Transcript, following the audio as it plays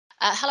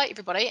Hello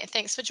everybody, and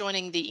thanks for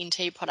joining the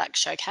NT Product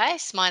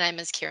Showcase. My name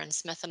is Karen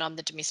Smith and I'm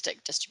the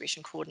Domestic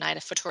Distribution Coordinator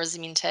for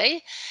Tourism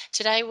NT.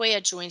 Today we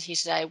are joined here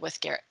today with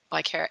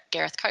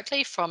Gareth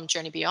Coakley from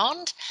Journey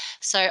Beyond.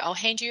 So I'll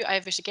hand you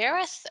over to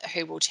Gareth,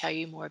 who will tell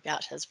you more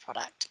about his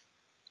product.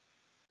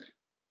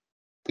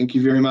 Thank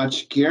you very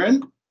much,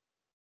 Karen.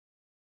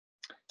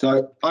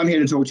 So I'm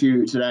here to talk to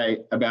you today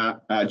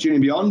about Journey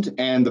Beyond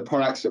and the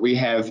products that we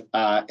have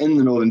in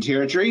the Northern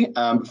Territory.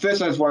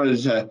 First, I just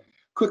wanted to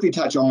quickly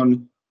touch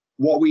on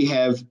what we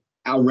have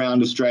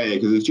around Australia,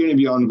 because as Journey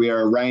Beyond, we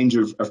are a range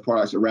of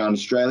products around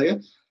Australia,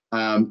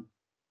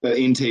 but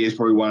NT is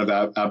probably one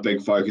of our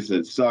big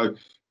focuses. So if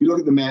you look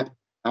at the map,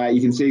 you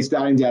can see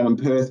starting down in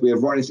Perth, we have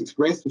Rottnest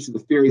Express, which is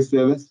the ferry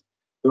service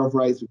that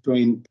operates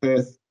between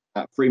Perth,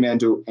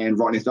 Fremantle and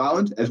Rottnest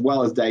Island, as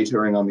well as day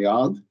touring on the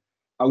island.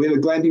 We have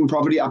a glamping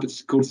property up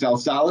called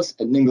Salsalis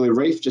at Ningaloo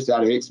Reef, just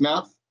out of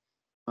Exmouth.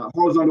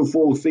 Horizontal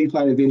Falls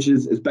Seaplane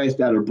Adventures is based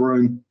out of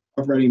Broome,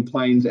 operating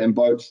planes and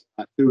boats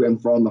to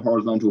and from the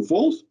Horizontal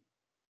Falls.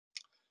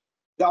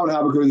 Darwin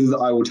Harbour Cruises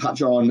I will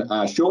touch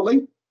on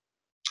shortly.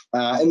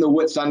 In the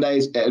Whit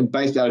Sundays,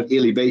 based out of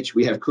Ely Beach,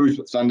 we have Cruise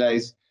Whit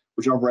Sundays,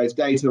 which operates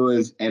day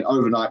tours and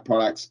overnight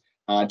products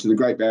to the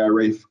Great Barrier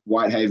Reef,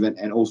 Whitehaven,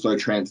 and also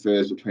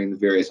transfers between the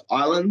various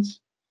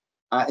islands.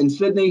 In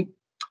Sydney,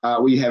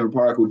 we have a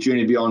product called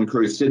Journey Beyond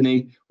Cruise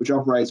Sydney, which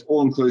operates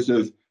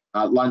all-inclusive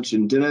lunch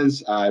and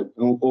dinners,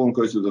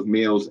 all-inclusive of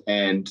meals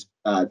and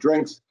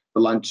drinks for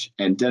lunch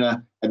and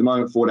dinner. At the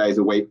moment, 4 days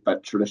a week,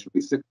 but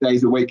traditionally 6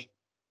 days a week.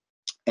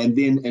 And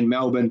then in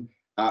Melbourne,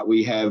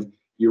 we have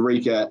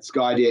Eureka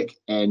Skydeck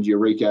and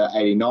Eureka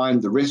 89,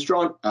 the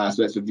restaurant.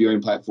 So that's a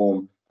viewing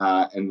platform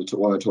in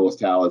one of the tallest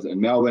towers in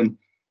Melbourne.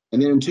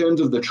 And then in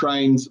terms of the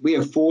trains, we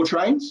have 4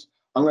 trains.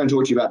 I'm going to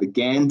talk to you about the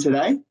Ghan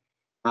today.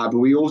 But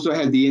we also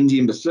have the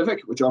Indian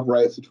Pacific, which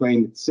operates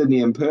between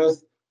Sydney and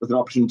Perth, with an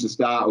option to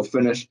start or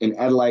finish in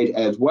Adelaide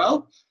as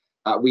well.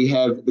 We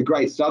have the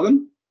Great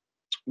Southern,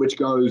 which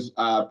goes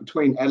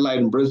between Adelaide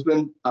and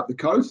Brisbane up the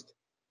coast.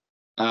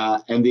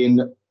 And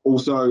then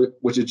also,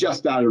 which has just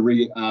started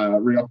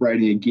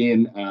reoperating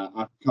again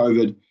after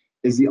COVID,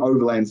 is the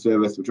Overland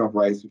Service, which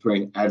operates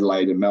between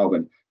Adelaide and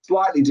Melbourne.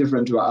 Slightly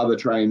different to our other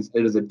trains.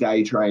 It is a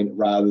day train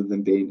rather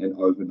than being an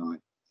overnight.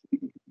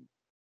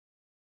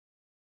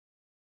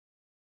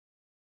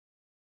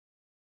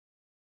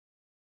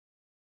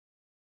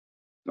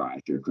 Sorry, I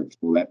should have clicked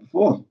all that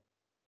before.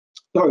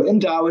 So in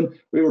Darwin,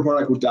 we have a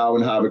product called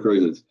Darwin Harbour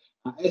Cruises.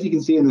 As you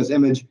can see in this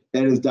image,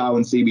 that is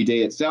Darwin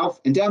CBD itself.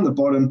 And down the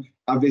bottom,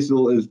 our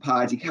vessel is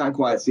parked. You can't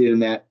quite see it on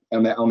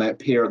that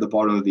pier at the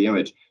bottom of the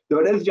image. So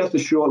it is just a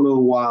short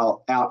little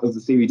while out of the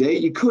CBD.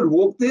 You could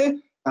walk there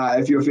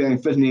if you're feeling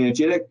fit and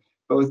energetic.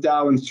 But with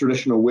Darwin's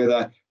traditional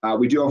weather,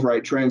 we do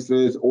operate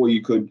transfers, or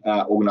you could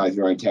organise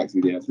your own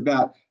taxi there. It's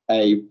about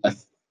a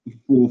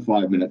 4 or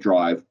 5 minute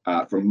drive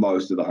from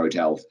most of the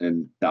hotels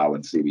in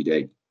Darwin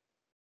CBD.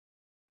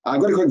 I've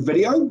got a quick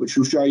video which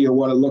will show you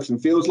what it looks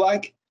and feels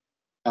like,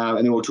 and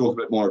then we'll talk a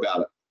bit more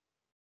about it.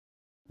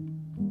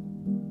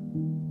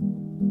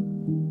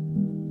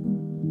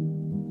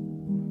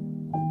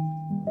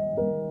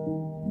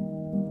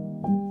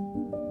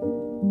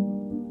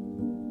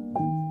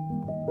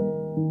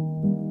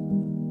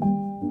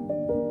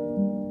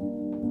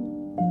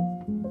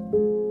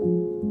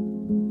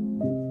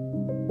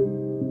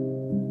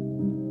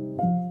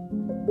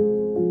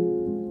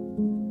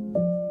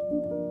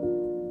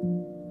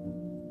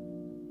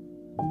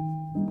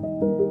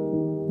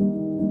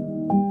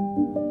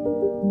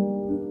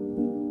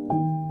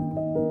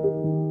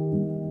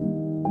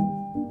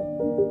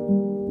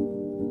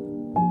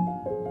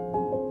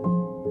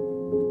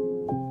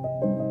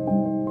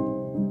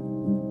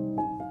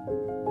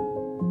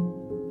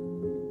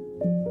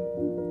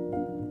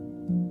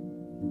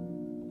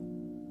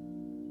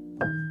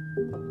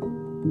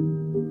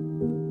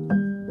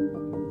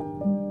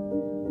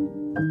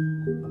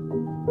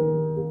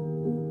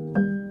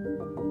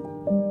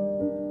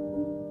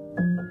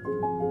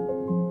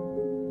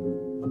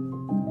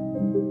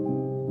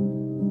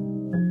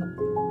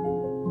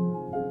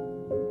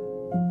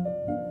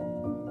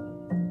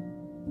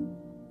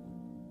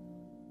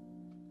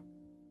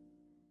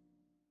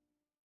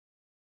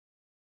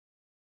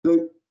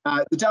 So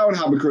the Darwin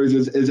Harbour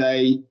Cruises is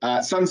a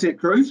sunset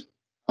cruise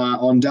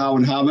on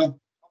Darwin Harbour,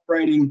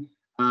 operating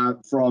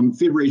from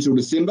February till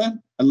December.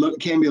 It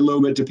can be a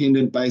little bit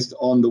dependent based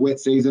on the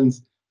wet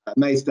seasons. It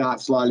may start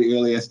slightly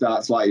earlier,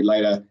 start slightly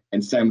later,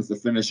 and same with the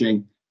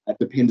finishing,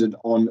 dependent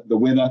on the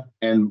weather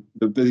and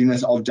the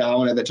busyness of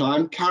Darwin at the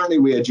time. Currently,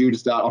 we are due to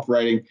start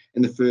operating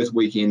in the first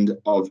weekend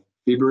of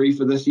February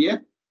for this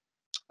year.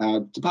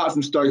 Apart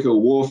from Stoke Hill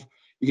Wharf,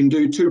 you can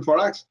do 2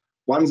 products.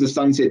 One's a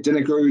sunset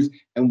dinner cruise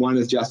and one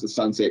is just a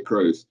sunset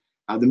cruise.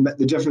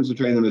 The difference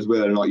between them is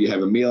whether or not you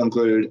have a meal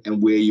included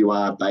and where you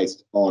are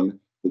based on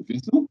the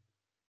vessel.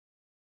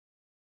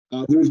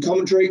 There is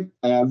commentary,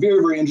 very,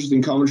 very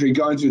interesting commentary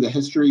going through the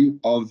history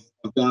of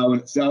Darwin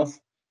itself.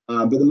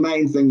 But the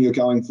main thing you're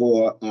going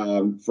for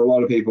a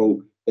lot of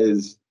people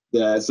is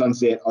the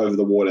sunset over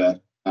the water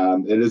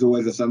It is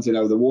always a sunset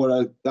over the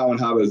water. Darwin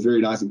Harbour is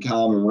very nice and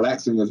calm and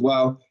relaxing as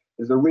well.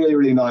 It's a really,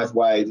 really nice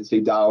way to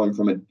see Darwin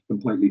from a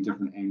completely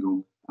different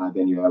angle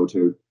than you're able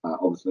to,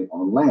 obviously,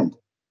 on land.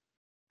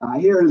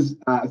 Here is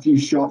a few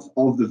shots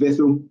of the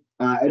vessel.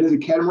 It is a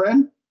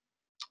catamaran,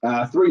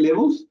 3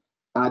 levels,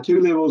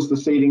 2 levels for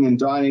seating and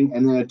dining,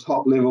 and then a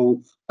top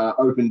level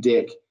open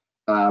deck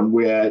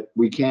where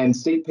we can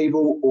seat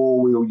people,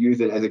 or we'll use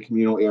it as a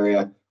communal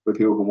area where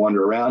people can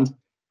wander around.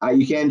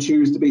 You can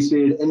choose to be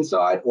seated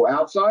inside or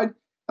outside,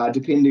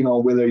 depending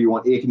on whether you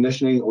want air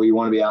conditioning or you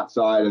want to be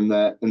outside in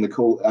the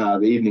cool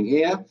the evening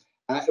air.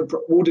 It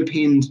will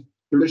depend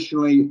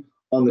traditionally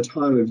on the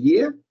time of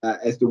year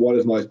as to what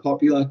is most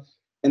popular.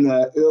 In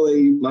the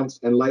early months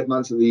and late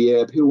months of the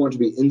year, people want to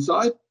be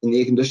inside in the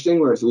air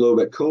conditioning where it's a little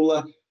bit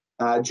cooler.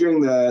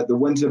 During the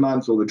winter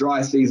months or the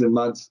dry season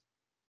months,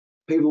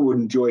 people would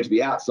enjoy to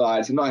be outside.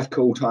 It's a nice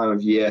cool time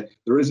of year.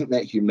 There isn't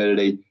that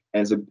humidity,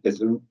 and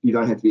you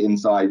don't have to be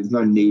inside. There's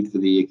no need for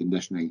the air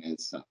conditioning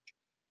as such.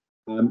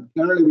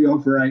 Currently, we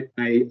offer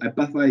a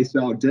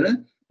buffet-style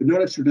dinner, but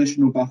not a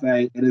traditional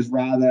buffet. It is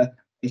rather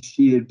a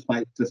shared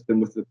plate system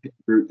with the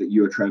group that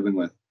you are traveling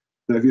with.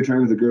 So if you're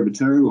traveling with a group of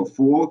 2 or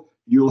 4,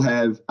 you'll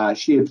have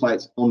shared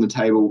plates on the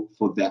table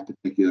for that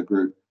particular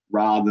group,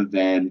 rather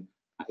than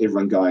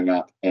everyone going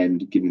up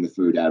and getting the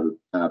food out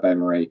of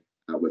bain-marie,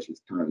 which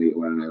is currently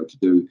what I'm able to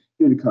do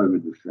due to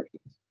COVID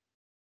restrictions.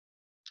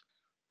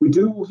 We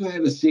do also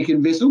have a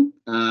second vessel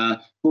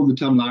called the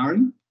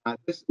Tumlaren.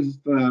 This is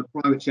for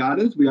private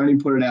charters. We only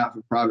put it out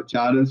for private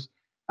charters.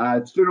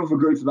 It's suitable for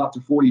groups of up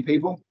to 40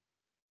 people.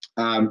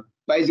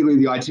 Basically,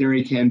 the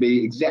itinerary can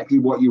be exactly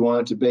what you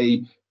want it to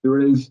be.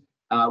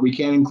 We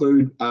can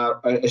include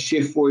a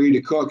chef for you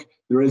to cook.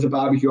 There is a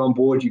barbecue on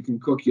board. You can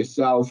cook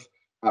yourself.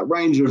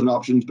 Range of different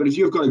options. But if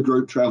you've got a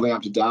group traveling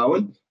up to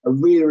Darwin, a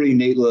really, really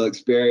neat little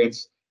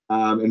experience,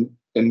 and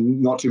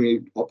not too many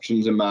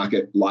options in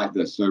market like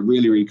this. So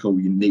really, really cool,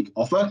 unique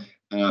offer,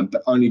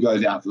 but only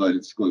goes out for those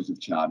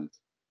exclusive charters.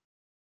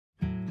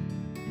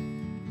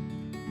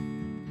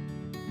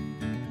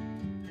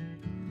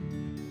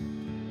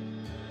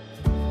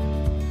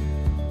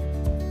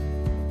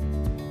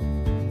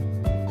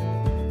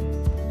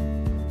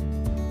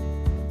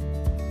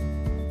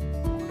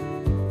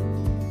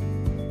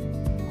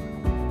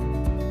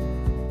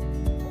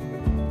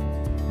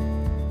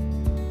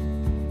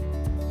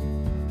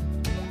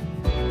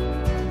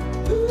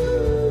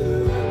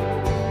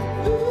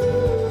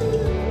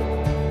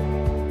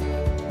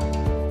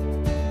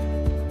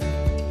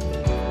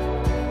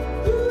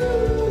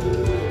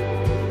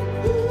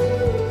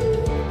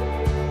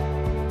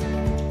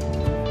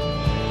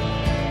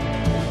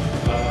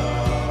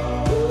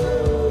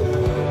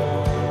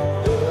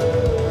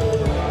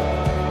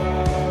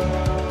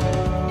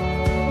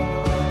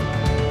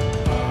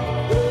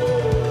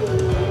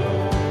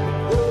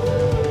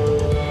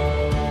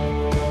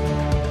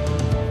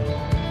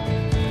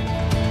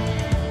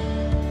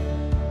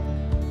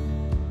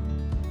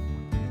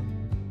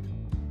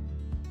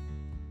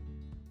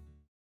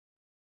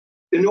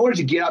 In order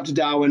to get up to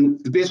Darwin,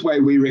 the best way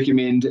we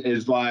recommend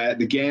is via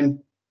the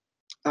Ghan.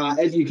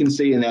 As you can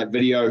see in that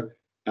video,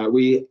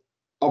 we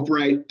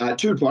operate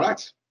 2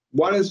 products.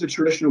 One is the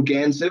traditional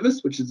Ghan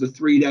service, which is the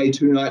 3-day,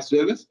 2-night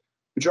service,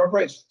 which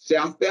operates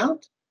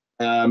southbound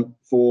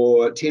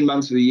for 10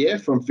 months of the year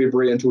from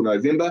February until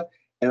November,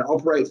 and it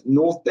operates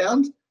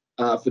northbound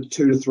for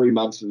 2 to 3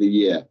 months of the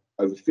year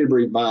over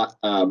February,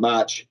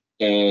 March,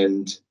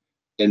 and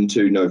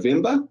into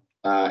November.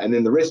 And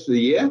then the rest of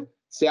the year,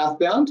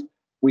 southbound,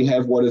 we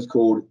have what is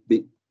called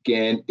the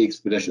Ghan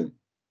Expedition.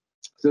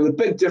 So the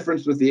big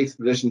difference with the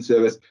Expedition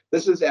service,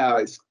 this is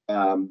our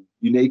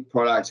unique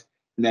product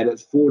in that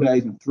it's 4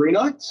 days and 3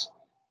 nights.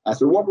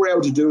 So what we're able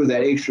to do with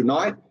that extra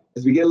night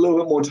is we get a little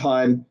bit more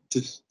time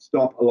to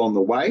stop along the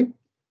way.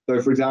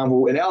 So for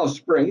example, in Alice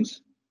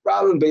Springs,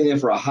 rather than being there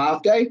for a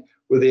half day,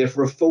 we're there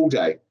for a full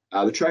day.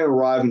 The train will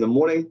arrive in the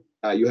morning.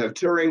 You have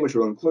touring, which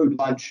will include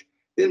lunch.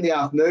 Then in the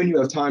afternoon, you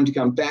have time to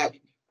come back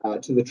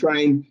to the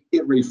train,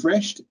 get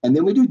refreshed, and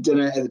then we do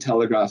dinner at the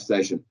telegraph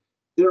station.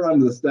 Dinner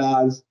under the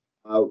stars.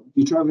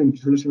 You're traveling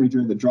traditionally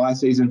during the dry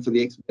season for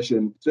the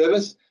expedition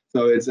service,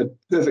 so it's a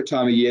perfect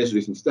time of year to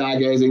do some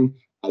stargazing.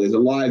 There's a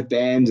live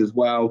band as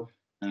well.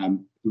 A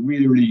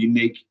really, really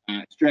unique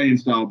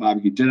Australian-style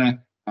barbecue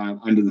dinner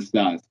under the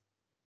stars.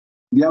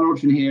 The other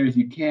option here is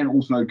you can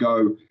also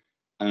go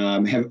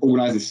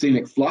organise a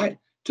scenic flight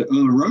to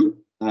Uluru,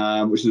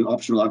 which is an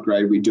optional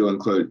upgrade we do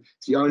include.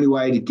 It's the only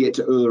way to get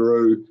to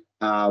Uluru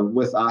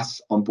with us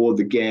on board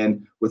the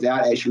Ghan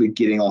without actually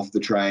getting off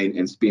the train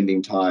and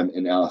spending time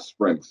in Alice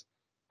Springs.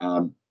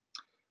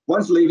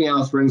 Once leaving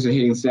Alice Springs and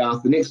heading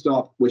south, the next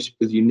stop, which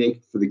is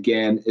unique for the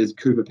Ghan, is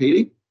Cooper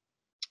Pedy.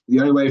 The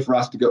only way for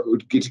us to get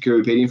to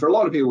Cooper Pedy, and for a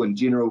lot of people in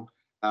general,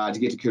 to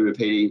get to Cooper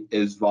Pedy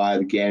is via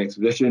the Ghan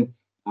Expedition.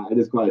 It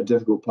is quite a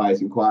difficult place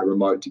and quite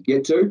remote to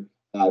get to,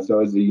 so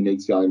it's a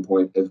unique selling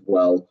point as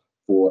well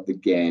for the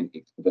Ghan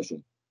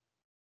Expedition.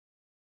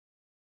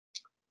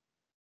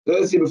 So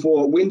as I said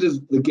before, when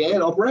does the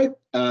Ghan operate?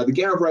 The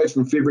Ghan operates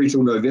from February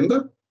till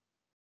November.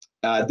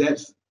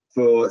 That's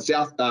for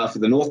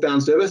the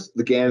northbound service.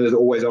 The Ghan is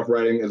always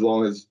operating as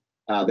long as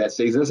that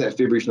season is, that's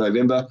February to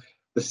November.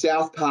 The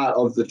south part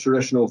of the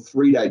traditional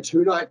 3-day,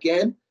 2-night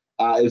Ghan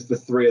is for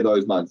 3 of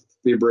those months,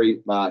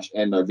 February, March,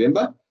 and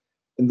November.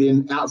 And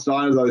then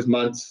outside of those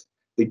months,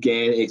 the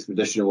Ghan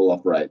expedition will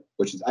operate,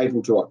 which is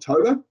April to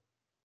October,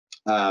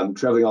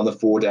 traveling on the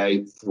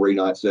 4-day,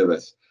 3-night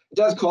service. It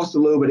does cost a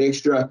little bit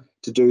extra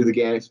to do the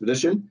Ghan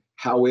expedition.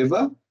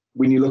 However,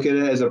 when you look at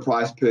it as a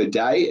price per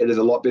day, it is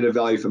a lot better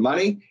value for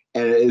money,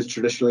 and it is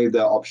traditionally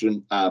the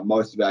option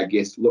most of our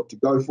guests look to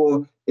go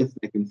for if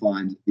they can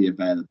find the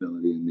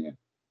availability in there.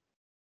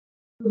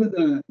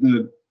 Over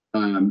the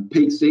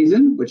peak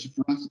season, which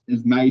for us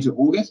is May to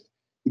August,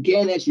 the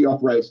Ghan actually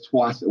operates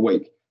twice a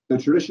week. So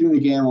traditionally,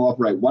 the Ghan will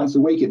operate once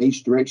a week in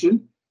each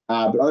direction,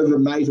 but over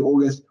May to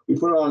August, we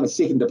put it on a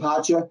second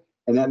departure,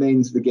 and that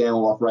means the Ghan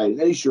will operate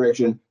in each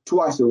direction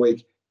twice a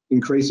week,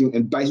 increasing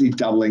and basically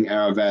doubling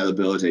our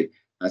availability.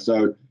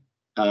 So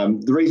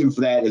the reason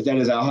for that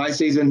is our high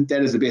season.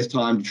 That is the best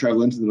time to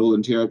travel into the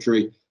Northern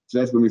Territory. So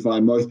that's when we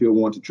find most people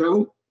want to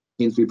travel.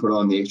 Hence, we put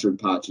on the extra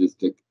departures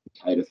to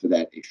cater for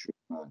that extra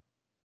time.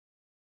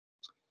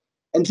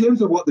 In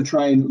terms of what the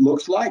train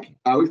looks like,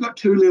 we've got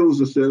 2 levels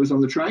of service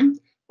on the train.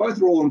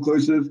 Both are all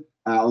inclusive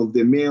of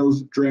their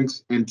meals,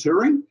 drinks, and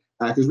touring.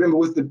 Because remember,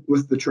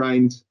 with the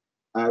trains,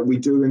 we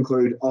do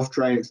include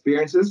off-train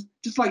experiences.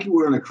 Just like you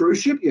would on a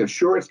cruise ship, you have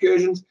shore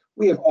excursions.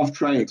 We have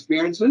off-train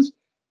experiences.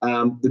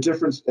 The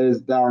difference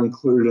is they're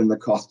included in the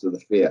cost of the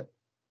fare.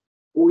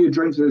 All your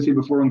drinks, as I said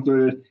before,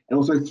 included, and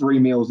also 3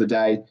 meals a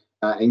day.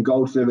 In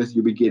Gold service,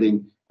 you'll be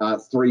getting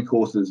 3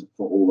 courses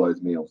for all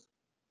those meals.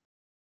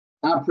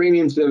 Our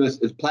premium service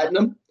is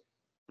Platinum.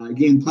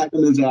 Again,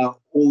 Platinum is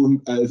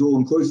all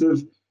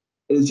inclusive.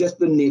 It is just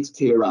the next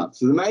tier up.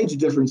 So the major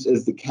difference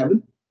is the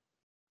cabin.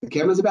 The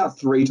cabin is about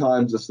 3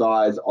 times the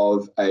size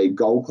of a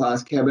Gold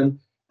class cabin.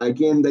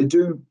 Again, they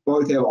do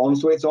both have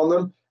en-suites on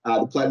them.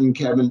 The Platinum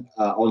cabin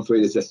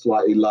en-suite is just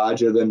slightly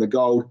larger than the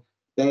Gold.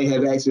 They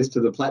have access to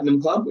the Platinum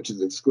Club, which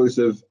is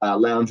exclusive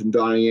lounge and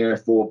dining area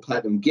for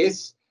Platinum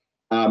guests.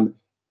 And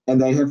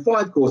they have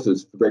 5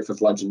 courses for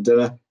breakfast, lunch, and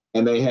dinner.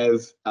 And they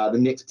have the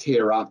next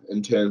tier up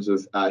in terms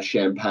of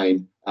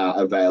champagne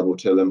available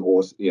to them,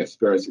 or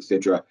spirits,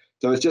 etc.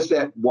 So it's just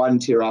that one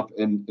tier up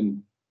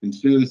in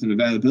service and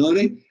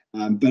availability.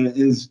 But it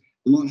is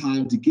a lot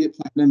harder to get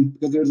Platinum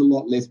because there's a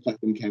lot less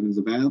Platinum cabins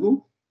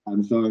available.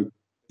 So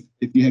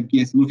if you have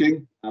guests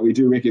looking, we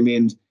do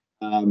recommend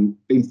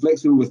being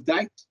flexible with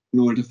dates in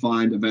order to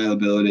find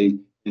availability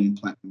in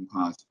Platinum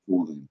class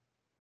for them.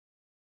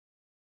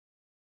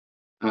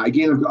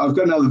 Again, I've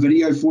got another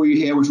video for you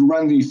here, which will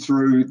run you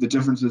through the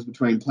differences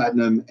between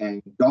Platinum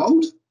and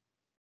Gold.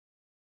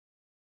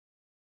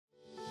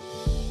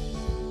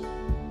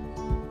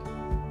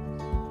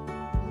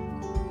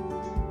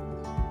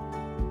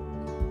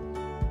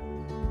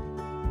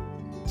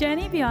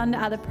 Journey Beyond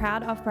are the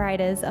proud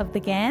operators of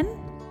the Ghan,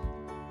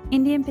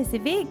 Indian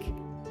Pacific,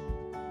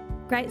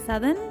 Great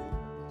Southern,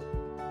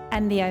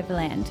 and the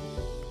Overland.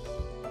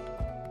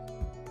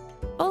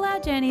 All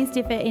our journeys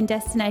differ in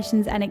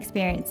destinations and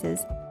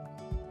experiences,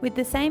 with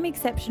the same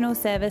exceptional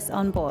service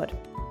on board.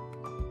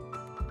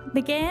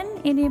 The Ghan,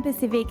 Indian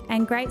Pacific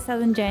and Great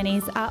Southern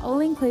journeys are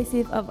all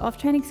inclusive of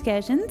off-train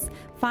excursions,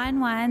 fine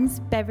wines,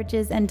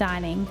 beverages and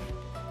dining.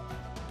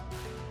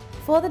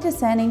 For the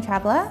discerning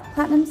traveller,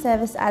 Platinum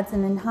service adds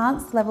an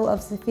enhanced level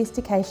of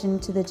sophistication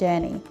to the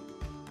journey.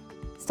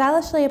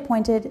 Stylishly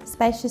appointed,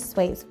 spacious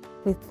suites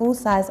with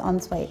full-size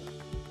ensuite.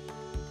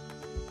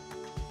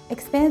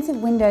 Expansive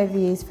window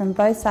views from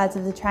both sides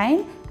of the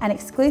train and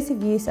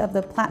exclusive use of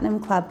the Platinum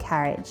Club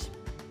carriage.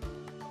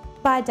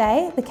 By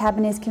day, the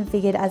cabin is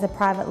configured as a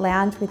private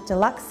lounge with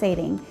deluxe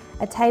seating,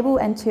 a table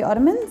and 2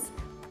 ottomans.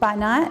 By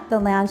night, the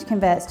lounge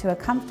converts to a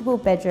comfortable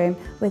bedroom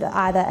with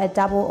either a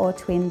double or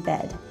twin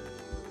bed.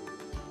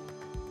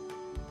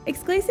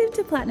 Exclusive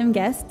to Platinum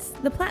guests,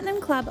 the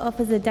Platinum Club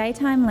offers a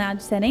daytime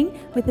lounge setting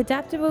with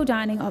adaptable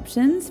dining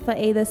options for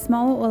either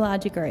small or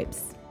larger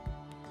groups.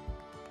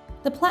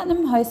 The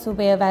Platinum host will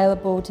be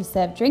available to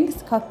serve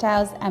drinks,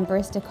 cocktails and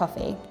barista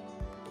coffee.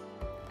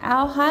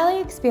 Our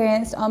highly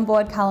experienced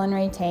onboard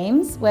culinary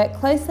teams work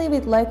closely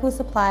with local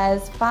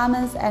suppliers,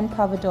 farmers and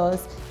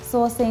providores,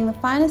 sourcing the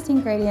finest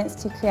ingredients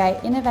to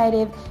create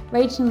innovative,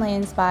 regionally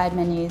inspired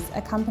menus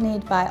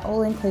accompanied by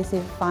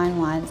all-inclusive fine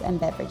wines and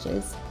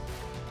beverages.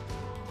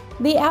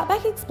 The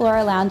Outback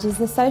Explorer Lounge is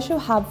the social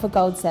hub for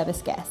Gold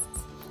service guests.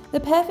 The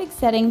perfect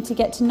setting to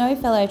get to know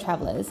fellow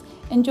travellers,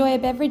 enjoy a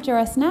beverage or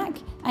a snack,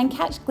 and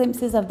catch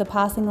glimpses of the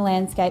passing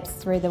landscapes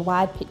through the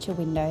wide picture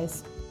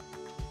windows.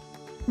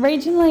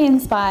 Regionally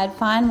inspired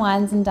fine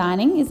wines and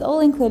dining is all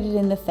included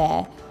in the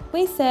fare.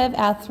 We serve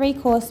our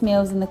 3-course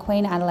meals in the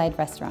Queen Adelaide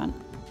restaurant.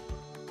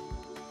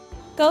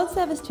 Gold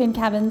service twin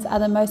cabins are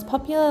the most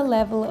popular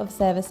level of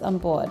service on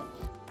board.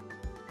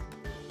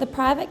 The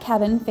private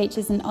cabin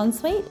features an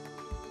ensuite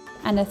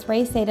and a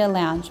 3-seater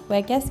lounge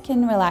where guests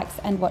can relax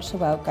and watch the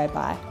world go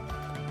by.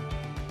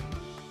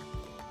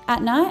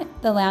 At night,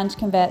 the lounge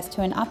converts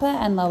to an upper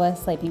and lower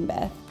sleeping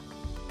berth.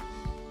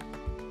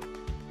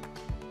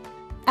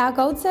 Our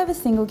Gold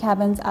Service single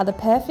cabins are the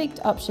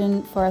perfect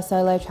option for a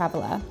solo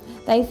traveller.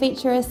 They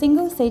feature a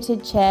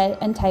single-seated chair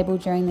and table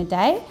during the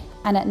day,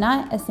 and at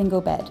night a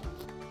single bed.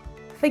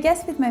 For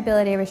guests with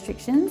mobility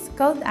restrictions,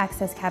 Gold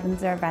Access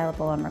cabins are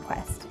available on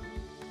request.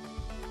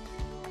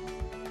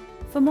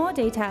 For more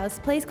details,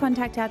 please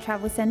contact our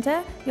travel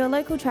centre, your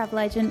local travel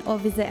agent, or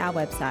visit our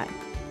website.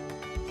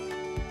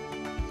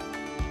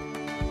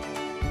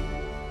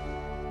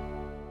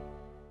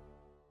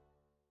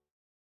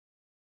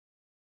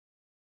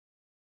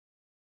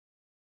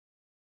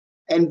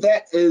 And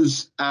that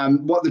is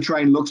what the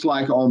train looks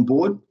like on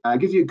board.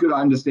 Gives you a good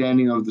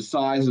understanding of the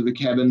size of the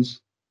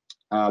cabins,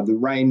 the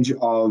range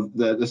of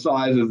the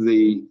size of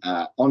the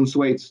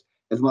en-suites,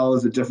 as well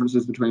as the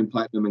differences between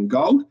Platinum and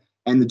Gold,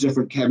 and the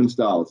different cabin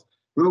styles.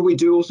 Remember, we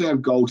do also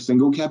have Gold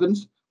single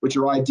cabins, which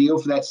are ideal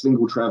for that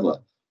single traveller.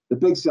 The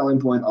big selling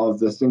point of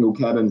the single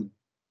cabin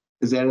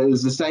is that it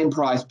is the same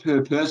price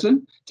per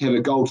person to have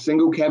a Gold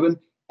single cabin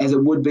as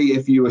it would be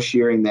if you were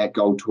sharing that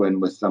Gold twin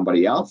with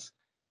somebody else.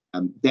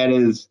 That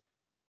is,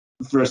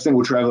 for a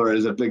single traveller,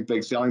 is a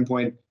big selling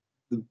point.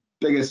 The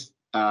biggest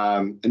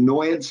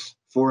annoyance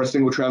for a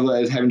single traveller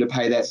is having to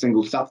pay that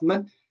single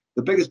supplement.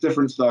 The biggest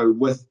difference, though,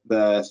 with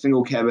the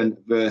single cabin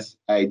versus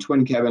a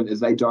twin cabin is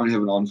they don't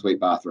have an ensuite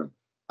bathroom.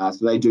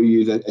 So they do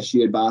use a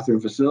shared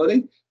bathroom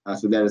facility.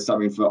 So that is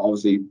something for,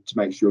 obviously, to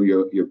make sure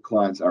your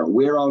clients are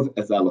aware of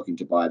if they're looking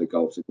to buy the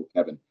Gold single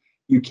cabin.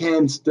 You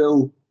can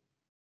still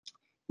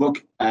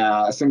book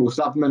a single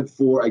supplement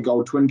for a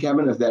Gold twin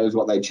cabin if that is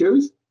what they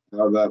choose.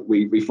 However,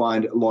 we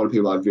find a lot of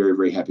people are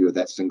very happy with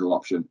that single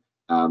option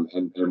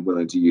and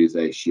willing to use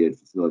a shared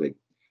facility.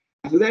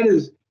 So that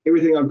is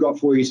everything I've got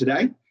for you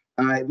today.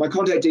 My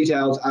contact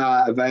details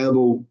are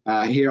available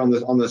here on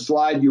the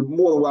slide. You're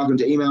more than welcome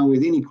to email me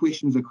with any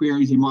questions or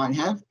queries you might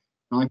have.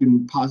 I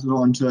can pass it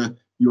on to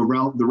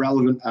the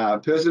relevant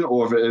person,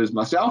 or if it is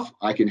myself,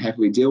 I can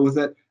happily deal with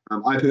it.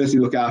 I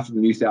personally look after the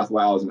New South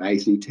Wales and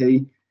ACT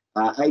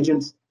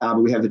agents, but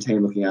we have the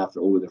team looking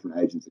after all the different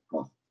agents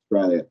across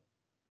Australia.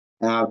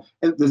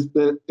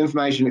 The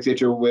information,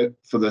 etc.,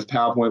 for this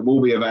PowerPoint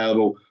will be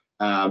available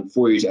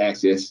for you to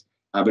access.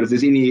 But if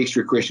there's any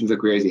extra questions or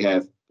queries you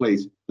have,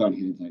 please don't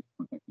hesitate to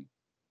contact me.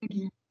 Thank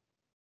you.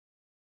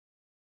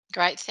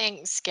 Great,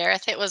 thanks,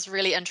 Gareth. That was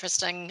really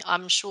interesting.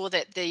 I'm sure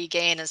that the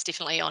Ghan is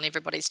definitely on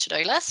everybody's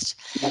to-do list.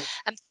 Yeah.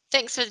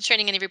 Thanks for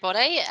tuning in,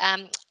 everybody.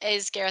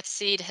 As Gareth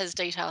said, his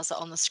details are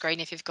on the screen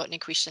if you've got any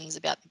questions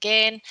about the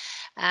Ghan.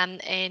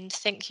 And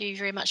thank you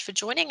very much for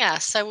joining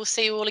us. So we'll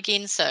see you all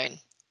again soon.